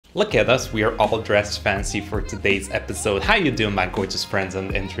Look at us, we are all dressed fancy for today's episode. How you doing, my gorgeous friends on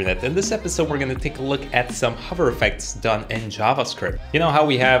the internet? In this episode, we're gonna take a look at some hover effects done in JavaScript. You know how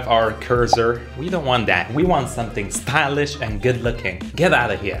we have our cursor? We don't want that. We want something stylish and good looking. Get out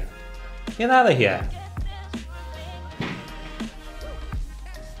of here. Get out of here.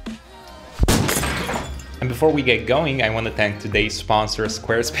 And before we get going, I want to thank today's sponsor,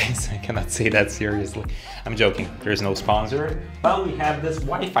 Squarespace. I cannot say that seriously. I'm joking, there's no sponsor. But we have this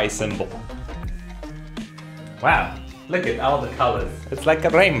Wi-Fi symbol. Wow, look at all the colors. It's like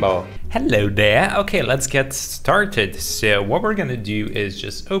a rainbow. Hello there. Okay, let's get started. So what we're gonna do is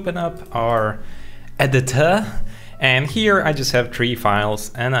just open up our editor. And here I just have 3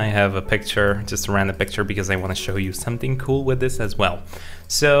 files and I have a picture, just a random picture because I want to show you something cool with this as well.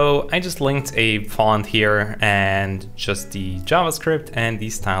 So I just linked a font here and just the JavaScript and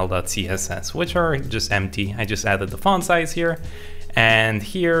the style.css, which are just empty. I just added the font size here and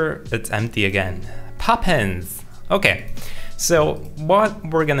here it's empty again. Poppins. Okay. So what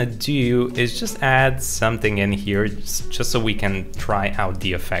we're gonna do is just add something in here just so we can try out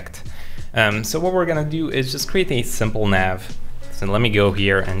the effect. So what we're gonna do is just create a simple nav. So let me go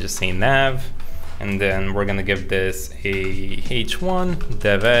here and just say nav, and then we're gonna give this a h1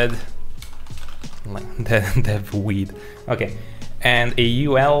 deved dev weed. Okay, and a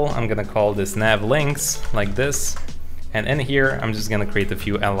ul. I'm gonna call this nav links like this, and in here I'm just gonna create a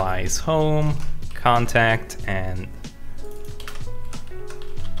few lis: home, contact, and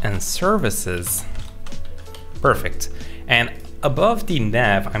services. Perfect. And above the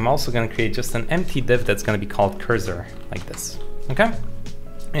nav, I'm also going to create just an empty div that's going to be called cursor, like this, okay?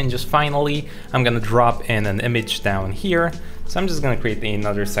 And just finally, I'm going to drop in an image down here. So I'm just going to create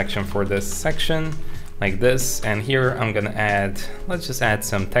another section for this section, like this. And here I'm going to add, let's just add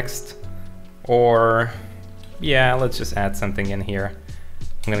some text, or yeah, let's just add something in here.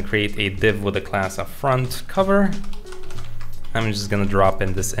 I'm going to create a div with a class of front cover. I'm just going to drop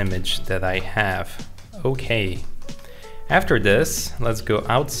in this image that I have. Okay. After this, let's go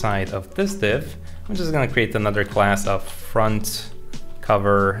outside of this div. I'm just gonna create another class of front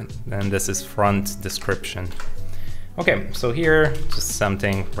cover, and this is front description. Okay, so here, just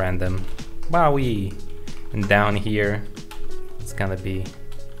something random. Wowie! And down here, it's gonna be,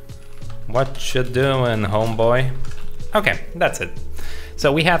 what you doing, homeboy? Okay, that's it.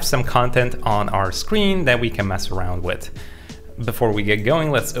 So we have some content on our screen that we can mess around with. Before we get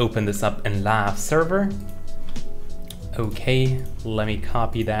going, let's open this up in live server. Okay, let me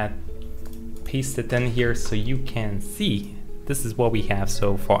copy that, paste it in here so you can see. This is what we have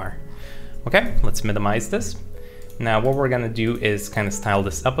so far. Okay, let's minimize this. Now what we're gonna do is kind of style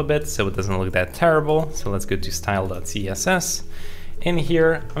this up a bit so it doesn't look that terrible. So let's go to style.css. In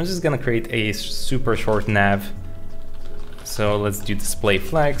here, I'm just gonna create a super short nav. So let's do display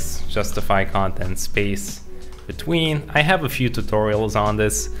flex, justify content space between. I have a few tutorials on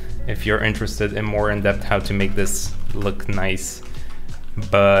this if you're interested in more in-depth how to make this look nice,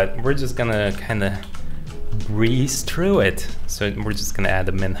 but we're just gonna kind of breeze through it. So we're just gonna add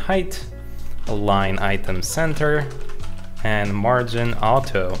a min height, align item center, and margin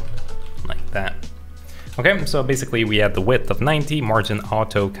auto, like that. Okay, so basically we have the width of 90, margin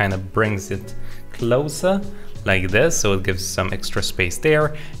auto kind of brings it closer like this, so it gives some extra space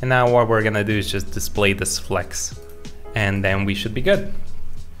there. And now what we're gonna do is just display this flex, and then we should be good.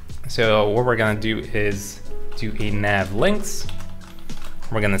 So what we're gonna do is do a nav links.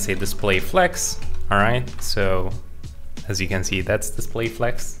 We're gonna say display flex. All right, so as you can see, that's display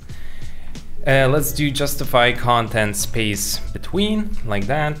flex. Let's do justify content space between, like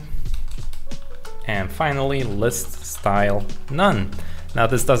that. And finally, list style none. Now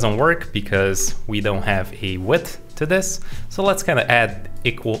this doesn't work because we don't have a width to this. So let's kind of add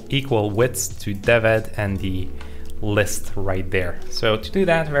equal widths to deved and the list right there. So to do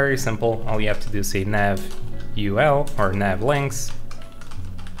that, very simple. All you have to do is say nav ul or nav links,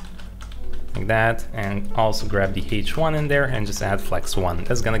 like that, and also grab the h1 in there and just add flex 1.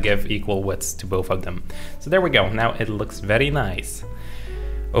 That's gonna give equal widths to both of them. So there we go. Now it looks very nice.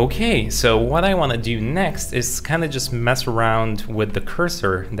 Okay, so what I want to do next is kind of just mess around with the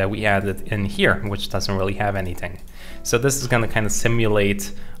cursor that we added in here, which doesn't really have anything. So this is going to kind of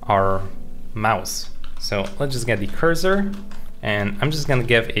simulate our mouse. So let's just get the cursor, and I'm just going to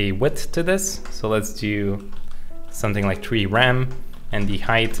give a width to this. So let's do something like 3 rem, and the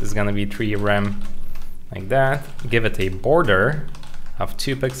height is going to be 3 rem, like that. Give it a border of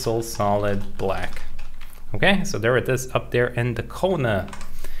 2 pixels solid black. Okay, so there it is up there in the corner.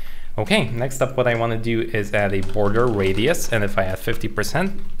 Okay, next up what I want to do is add a border radius, and if I add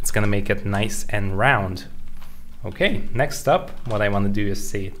 50%, it's going to make it nice and round. Okay, next up, what I want to do is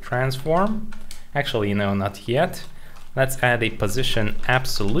say transform. Actually, no, not yet. Let's add a position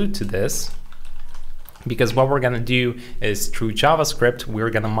absolute to this, because what we're going to do is through JavaScript, we're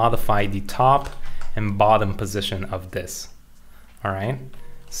going to modify the top and bottom position of this. All right.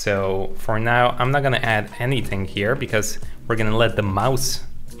 So for now, I'm not going to add anything here because we're going to let the mouse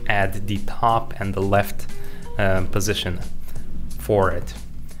add the top and the left position for it.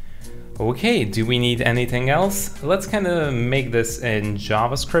 Okay, do we need anything else? Let's kind of make this in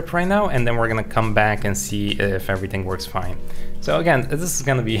JavaScript right now, and then we're going to come back and see if everything works fine. So again, this is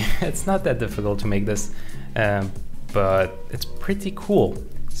going to be, it's not that difficult to make this, but it's pretty cool.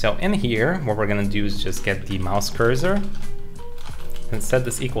 So in here, what we're going to do is just get the mouse cursor and set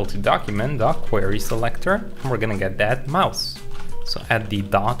this equal to document.query selector, and we're going to get that mouse. So add the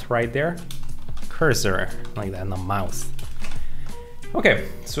dot right there, cursor, like that, not mouse. Okay,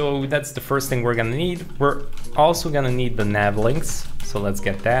 so that's the first thing we're gonna need. We're also gonna need the nav links. So let's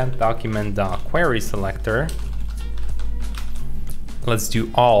get that, document.query selector. Let's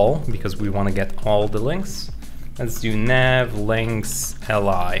do all, because we wanna get all the links. Let's do nav links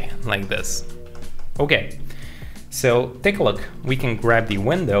li, like this. Okay, so take a look. We can grab the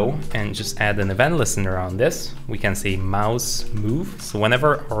window and just add an event listener on this. We can say mouse move. So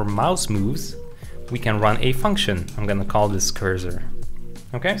whenever our mouse moves, we can run a function. I'm gonna call this cursor.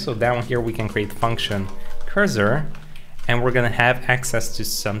 Okay, so down here we can create function cursor, and we're gonna have access to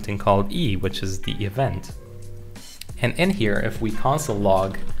something called E, which is the event. And in here, if we console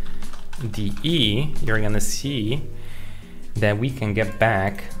log the E, you're gonna see that we can get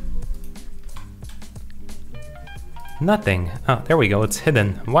back nothing. Oh, there we go, it's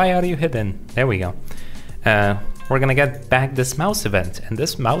hidden. Why are you hidden? There we go. We're gonna get back this mouse event, and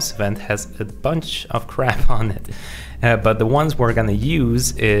this mouse event has a bunch of crap on it. But the ones we're gonna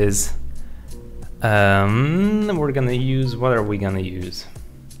use is, what are we gonna use?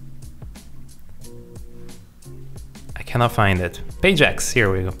 I cannot find it. Page X, here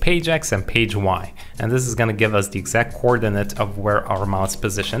we go, page X and page Y. And this is gonna give us the exact coordinate of where our mouse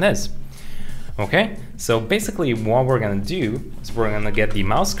position is. Okay, so basically what we're gonna do is we're gonna get the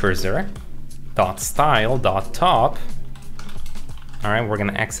mouse cursor, .style.top. All right, we're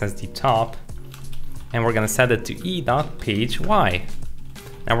gonna access the top, and we're gonna set it to e.pagey.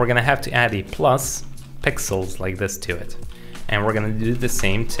 Now we're gonna have to add a plus pixels like this to it, and we're gonna do the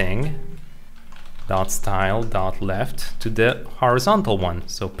same thing. .style.left to the horizontal one,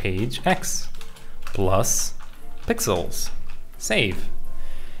 so page X plus pixels. Save.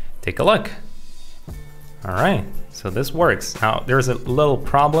 Take a look. All right, so this works. Now there's a little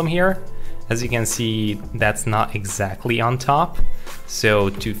problem here. As you can see, that's not exactly on top. So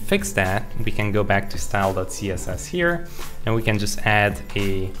to fix that, we can go back to style.css here, and we can just add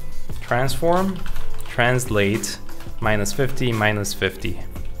a transform, translate, -50, -50.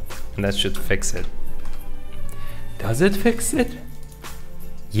 And that should fix it. Does it fix it?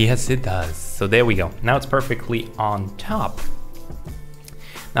 Yes, it does. So there we go. Now it's perfectly on top.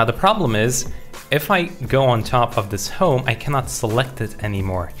 Now the problem is, if I go on top of this home, I cannot select it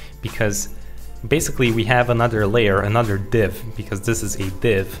anymore, because basically we have another layer, another div, because this is a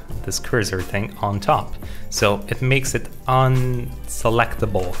div, this cursor thing on top. So it makes it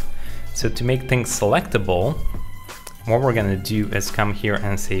unselectable. So to make things selectable, what we're gonna do is come here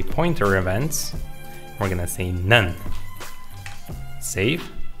and say pointer events. We're gonna say none. Save,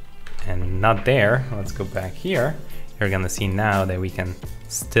 and not there. Let's go back here. You're gonna see now that we can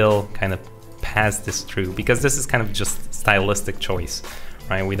still kind of pass this through, because this is kind of just stylistic choice.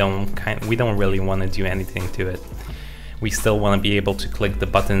 Right? We don't really want to do anything to it. We still want to be able to click the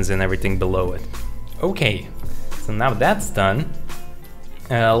buttons and everything below it. Okay, so now that's done.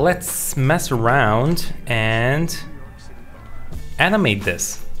 Let's mess around and animate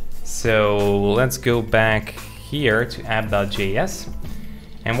this. So let's go back here to app.js,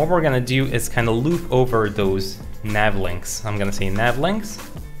 and what we're gonna do is kind of loop over those nav links. I'm gonna say nav links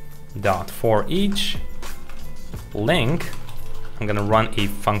dot for each link. I'm gonna run a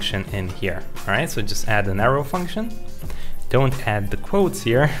function in here. All right, so just add an arrow function. Don't add the quotes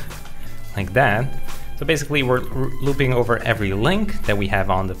here, like that. So basically we're looping over every link that we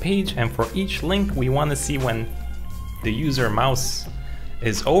have on the page, and for each link we wanna see when the user mouse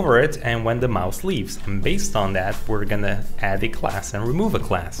is over it and when the mouse leaves. And based on that, we're gonna add a class and remove a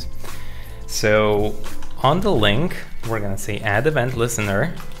class. So on the link, we're gonna say add event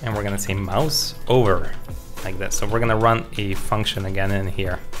listener, and we're gonna say mouse over, like this. So we're gonna run a function again in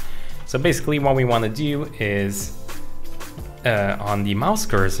here. So basically what we wanna do is on the mouse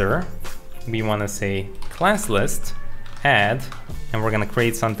cursor, we wanna say class list, add, and we're gonna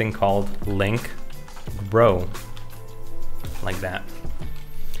create something called link row. like that.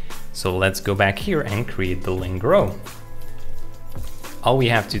 So let's go back here and create the link row. All we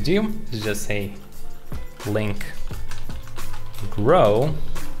have to do is just say link grow,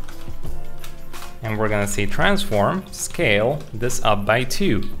 and we're gonna say transform, scale this up by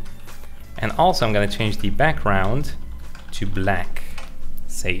 2. And also I'm gonna change the background to black.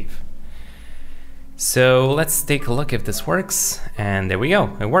 Save. So let's take a look if this works, and there we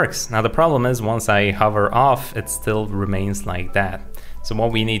go, it works. Now the problem is once I hover off, it still remains like that. So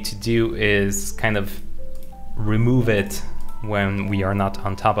what we need to do is kind of remove it when we are not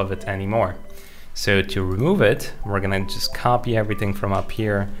on top of it anymore. So to remove it, we're gonna just copy everything from up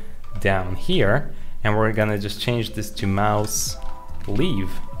here down here, and we're gonna just change this to mouse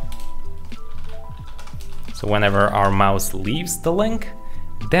leave. So whenever our mouse leaves the link,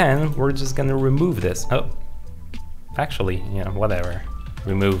 then we're just gonna remove this. Oh, actually, you know, whatever,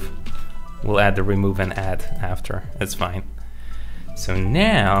 remove. We'll add the remove and add after, it's fine. So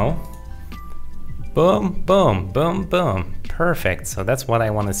now, boom, boom, boom, boom, perfect. So that's what I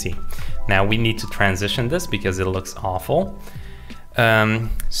wanna see. Now we need to transition this because it looks awful.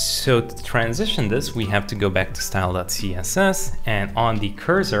 So to transition this, we have to go back to style.css, and on the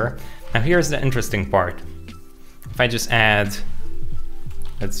cursor, now here's the interesting part. If I just add,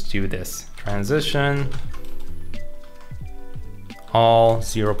 let's do this, transition, all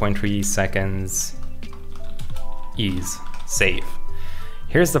 0.3 seconds, ease, save.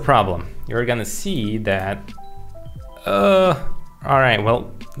 Here's the problem. You're gonna see that, all right,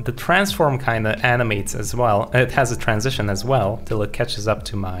 well, the transform kind of animates as well. It has a transition as well till it catches up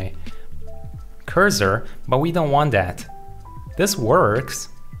to my cursor, but we don't want that. This works,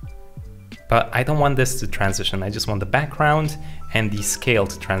 but I don't want this to transition. I just want the background and the scale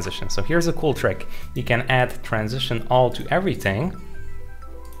to transition. So here's a cool trick. You can add transition all to everything.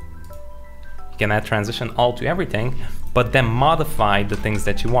 You can add transition all to everything, but then modify the things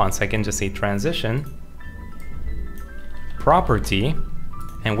that you want. So I can just say transition, property,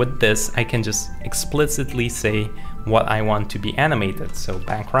 and with this, I can just explicitly say what I want to be animated. So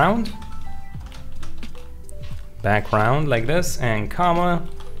background like this, and comma,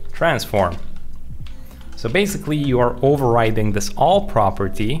 transform. So basically you are overriding this all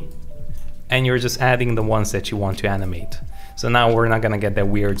property, and you're just adding the ones that you want to animate. So now we're not gonna get that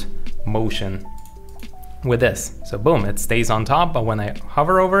weird motion with this. So boom, it stays on top, but when I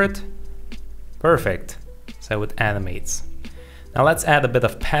hover over it, perfect. So it animates. Now let's add a bit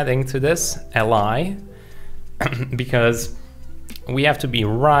of padding to this, li, because we have to be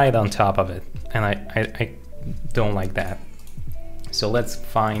right on top of it, and I don't like that. So let's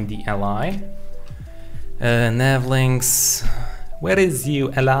find the li. Nav links, where is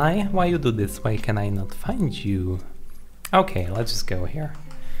you, li? Why you do this? Why can I not find you? Okay, let's just go here.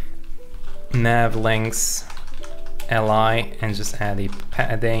 Nav links, li, and just add a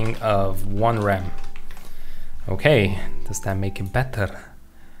padding of 1 rem. Okay, does that make it better?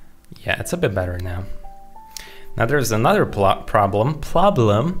 Yeah, it's a bit better now. Now there's another problem.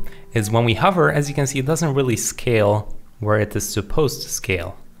 Problem is when we hover, as you can see, it doesn't really scale where it is supposed to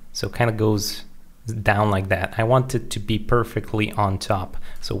scale. So it kind of goes down like that. I want it to be perfectly on top.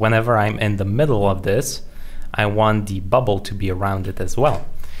 So whenever I'm in the middle of this, I want the bubble to be around it as well.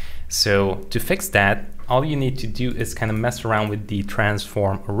 So to fix that, all you need to do is kind of mess around with the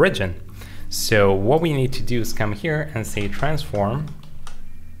transform origin. So what we need to do is come here and say transform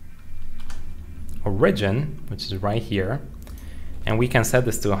origin, which is right here. And we can set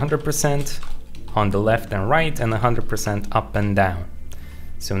this to 100% on the left and right, and 100% up and down.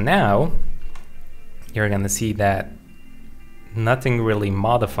 So now you're gonna see that nothing really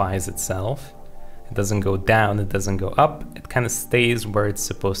modifies itself. It doesn't go down, it doesn't go up, it kind of stays where it's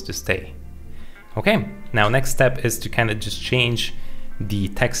supposed to stay. Okay, now next step is to kind of just change the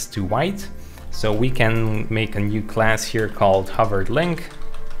text to white. So we can make a new class here called hovered link,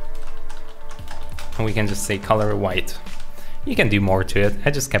 and we can just say color white. You can do more to it,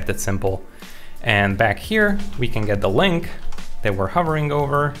 I just kept it simple. And back here, we can get the link that we're hovering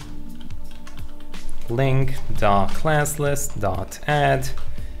over, link.classlist.add,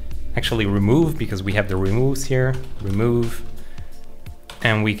 actually remove, because we have the removes here, remove,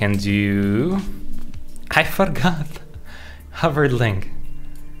 and we can do, I forgot, hovered link.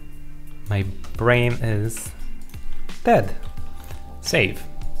 My brain is dead. Save.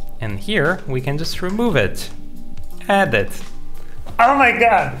 And here we can just remove it, add it. Oh my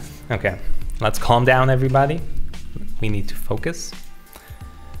God. Okay, let's calm down, everybody. We need to focus.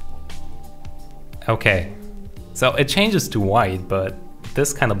 Okay, so it changes to white, but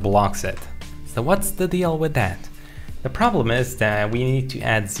this kind of blocks it. So what's the deal with that? The problem is that we need to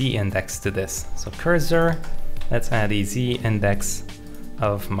add z index to this. So cursor let's add a z index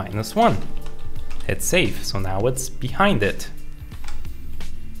of -1. Hit save, so now it's behind it.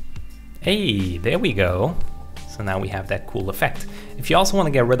 Hey, there we go. So now we have that cool effect. If you also want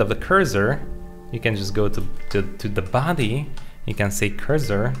to get rid of the cursor, you can just go to the body, you can say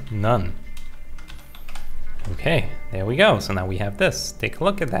cursor none. Okay, there we go. So now we have this. Take a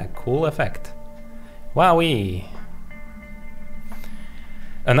look at that cool effect. Wowee!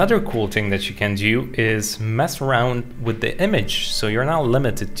 Another cool thing that you can do is mess around with the image. So you're not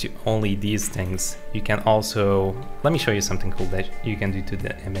limited to only these things. You can also, let me show you something cool that you can do to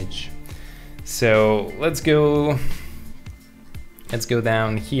the image. So let's go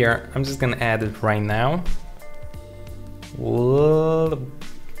down here. I'm just gonna add it right now.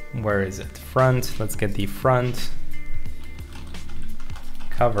 Where is it? Front. Let's get the front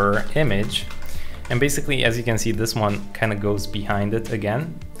cover image. And basically, as you can see, this one kind of goes behind it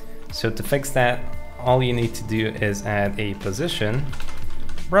again. So to fix that, all you need to do is add a position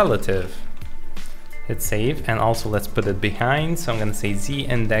relative. Hit save, and also let's put it behind. So I'm gonna say z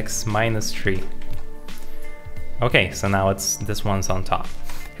index -3. Okay, so now this one's on top.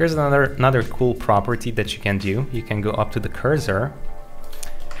 Here's another cool property that you can do. You can go up to the cursor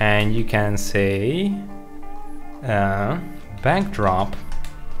and you can say backdrop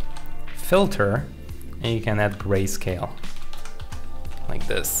filter, and you can add grayscale like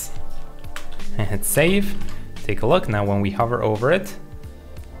this. And hit save. Take a look. Now when we hover over it,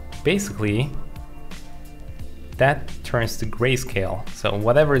 basically that turns to grayscale. So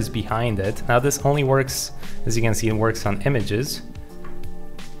whatever is behind it. Now this only works, as you can see, it works on images.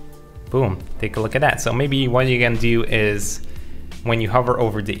 Boom, take a look at that. So maybe what you can do is when you hover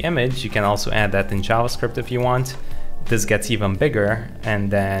over the image, you can also add that in JavaScript if you want. This gets even bigger,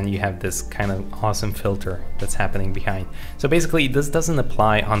 and then you have this kind of awesome filter that's happening behind. So basically this doesn't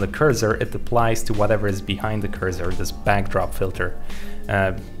apply on the cursor, it applies to whatever is behind the cursor, this backdrop filter.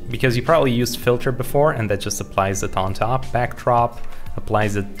 Because you probably used filter before and that just applies it on top. Backdrop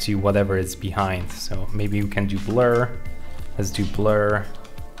applies it to whatever is behind. So maybe we can do blur. Let's do blur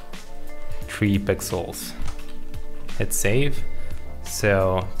 3 pixels. Hit save.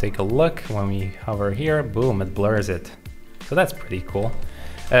 So take a look, when we hover here, boom, it blurs it. So that's pretty cool.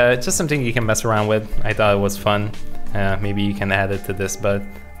 Just something you can mess around with. I thought it was fun. Maybe you can add it to this, but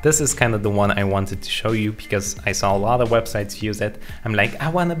this is kind of the one I wanted to show you because I saw a lot of websites use it. I'm like, I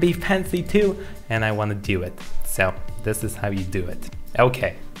want to be fancy too, and I want to do it. So this is how you do it.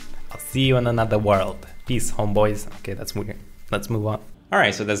 Okay, I'll see you in another world. Peace, homeboys. Okay, that's weird. Let's move on. All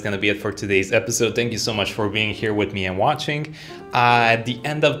right, so that's gonna be it for today's episode. Thank you so much for being here with me and watching. At the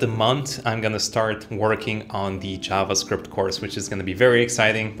end of the month, I'm gonna start working on the JavaScript course, which is gonna be very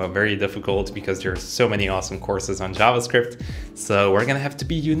exciting, but very difficult because there's so many awesome courses on JavaScript. So we're gonna have to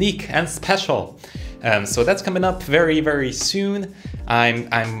be unique and special. So that's coming up very, very soon.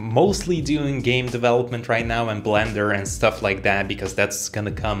 I'm mostly doing game development right now and Blender and stuff like that because that's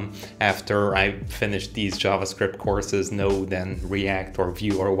gonna come after I finish these JavaScript courses, Node and React or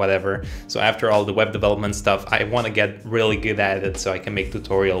Vue or whatever. So after all the web development stuff, I want to get really good at it so I can make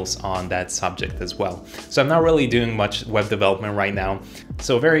tutorials on that subject as well. So I'm not really doing much web development right now.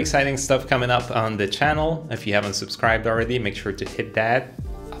 So very exciting stuff coming up on the channel. If you haven't subscribed already, make sure to hit that.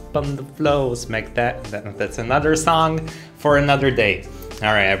 On the flow, smack that. That's another song for another day.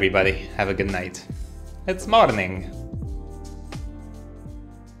 All right, everybody, have a good night. It's morning.